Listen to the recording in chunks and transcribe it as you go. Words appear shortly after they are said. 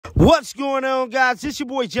What's going on, guys? It's your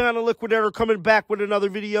boy John the Liquidator coming back with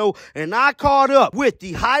another video, and I caught up with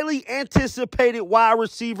the highly anticipated wide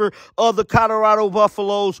receiver of the Colorado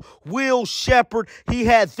Buffaloes, Will Sheppard. He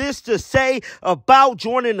had this to say about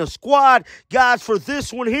joining the squad. Guys, for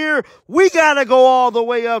this one here, we got to go all the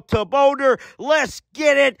way up to Boulder. Let's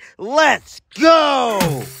get it. Let's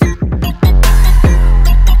go.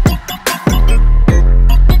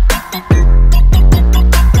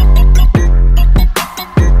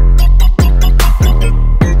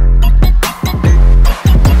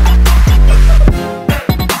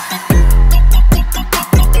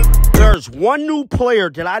 One new player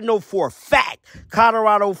that I know for a fact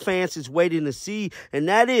Colorado fans is waiting to see, and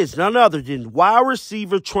that is none other than wide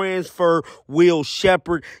receiver transfer Will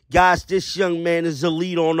Sheppard. Guys, this young man is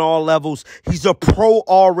elite on all levels. He's a pro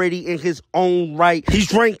already in his own right.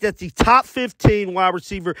 He's ranked at the top 15 wide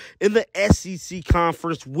receiver in the SEC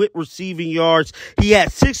conference with receiving yards. He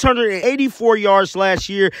had 684 yards last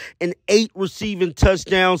year and 8 receiving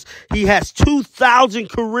touchdowns. He has 2,000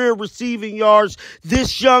 career receiving yards.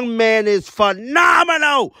 This young man is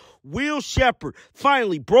phenomenal. Will Sheppard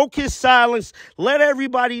finally broke his silence, let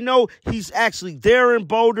everybody know he's actually there in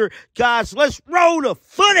Boulder. Guys, let's roll the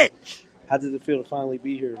footage. How does it feel to finally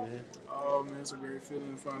be here, man? Oh, man, it's a great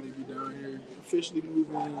feeling to finally be down here. Officially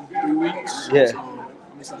moving in 3 weeks. Yeah. So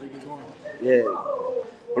I'm excited to get going. Yeah.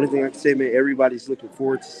 Only thing I can say, man, everybody's looking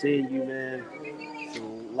forward to seeing you, man. So,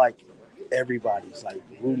 like, everybody's, like,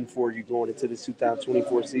 rooting for you going into this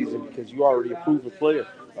 2024 season because you already a proven player.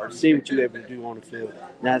 Or seeing what you're able to do on the field.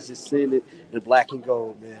 Now it's just seeing it in black and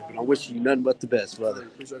gold, man. I wish you nothing but the best, brother.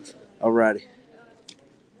 All righty.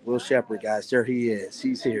 Will Sheppard, guys. There he is.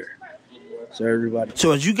 He's here. So, everybody.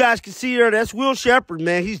 So, as you guys can see there, that's Will Sheppard,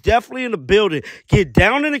 man. He's definitely in the building. Get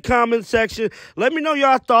down in the comment section. Let me know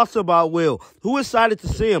your thoughts about Will. Who excited to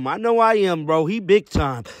see him? I know I am, bro. He big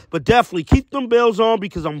time. But definitely keep them bells on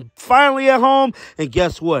because I'm finally at home. And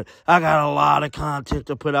guess what? I got a lot of content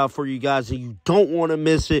to put out for you guys, and you don't want to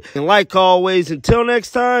miss it. And like always, until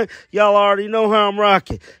next time, y'all already know how I'm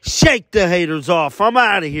rocking. Shake the haters off. I'm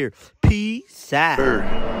out of here. Peace out.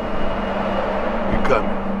 We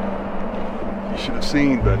coming. You should have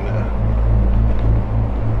seen by now.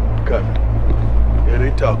 Coming. Yeah,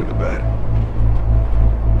 they talking about it.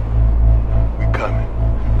 We coming.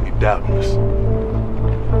 They doubting us.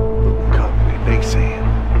 But we coming. They saying.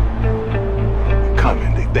 We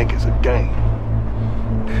coming. They think it's a game.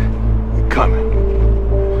 We coming.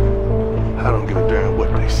 I don't give a damn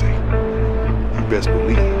what they say. You best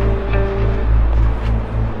believe.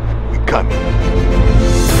 We coming.